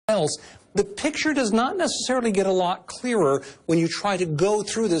else, the picture does not necessarily get a lot clearer when you try to go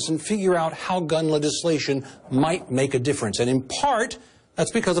through this and figure out how gun legislation might make a difference. And in part,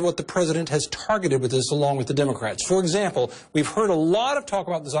 that's because of what the president has targeted with this along with the Democrats. For example, we've heard a lot of talk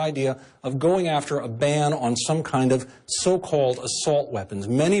about this idea of going after a ban on some kind of so-called assault weapons.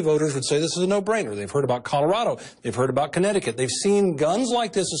 Many voters would say this is a no-brainer. They've heard about Colorado. They've heard about Connecticut. They've seen guns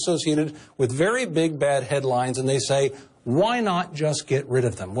like this associated with very big, bad headlines, and they say, why not just get rid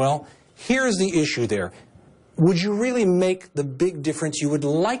of them? Well, here's the issue there. Would you really make the big difference you would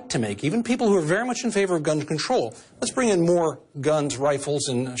like to make? Even people who are very much in favor of gun control. Let's bring in more guns, rifles,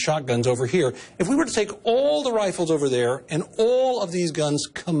 and shotguns over here. If we were to take all the rifles over there and all of these guns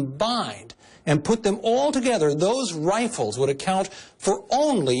combined and put them all together, those rifles would account for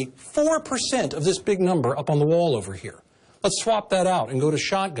only 4% of this big number up on the wall over here. Let's swap that out and go to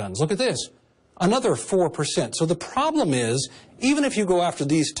shotguns. Look at this. Another 4%. So the problem is, even if you go after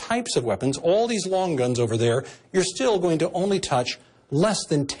these types of weapons, all these long guns over there, you're still going to only touch less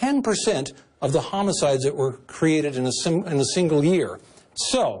than 10% of the homicides that were created in a single year.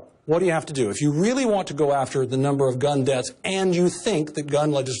 So what do you have to do? If you really want to go after the number of gun deaths and you think that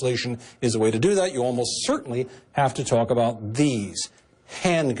gun legislation is a way to do that, you almost certainly have to talk about these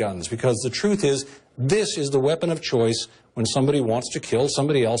handguns, because the truth is, this is the weapon of choice when somebody wants to kill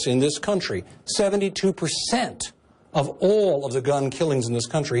somebody else in this country. 72% of all of the gun killings in this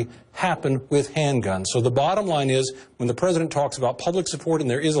country happen with handguns. So the bottom line is, when the president talks about public support, and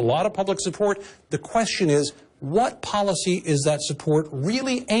there is a lot of public support, the question is, what policy is that support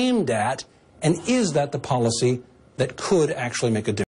really aimed at, and is that the policy that could actually make a difference?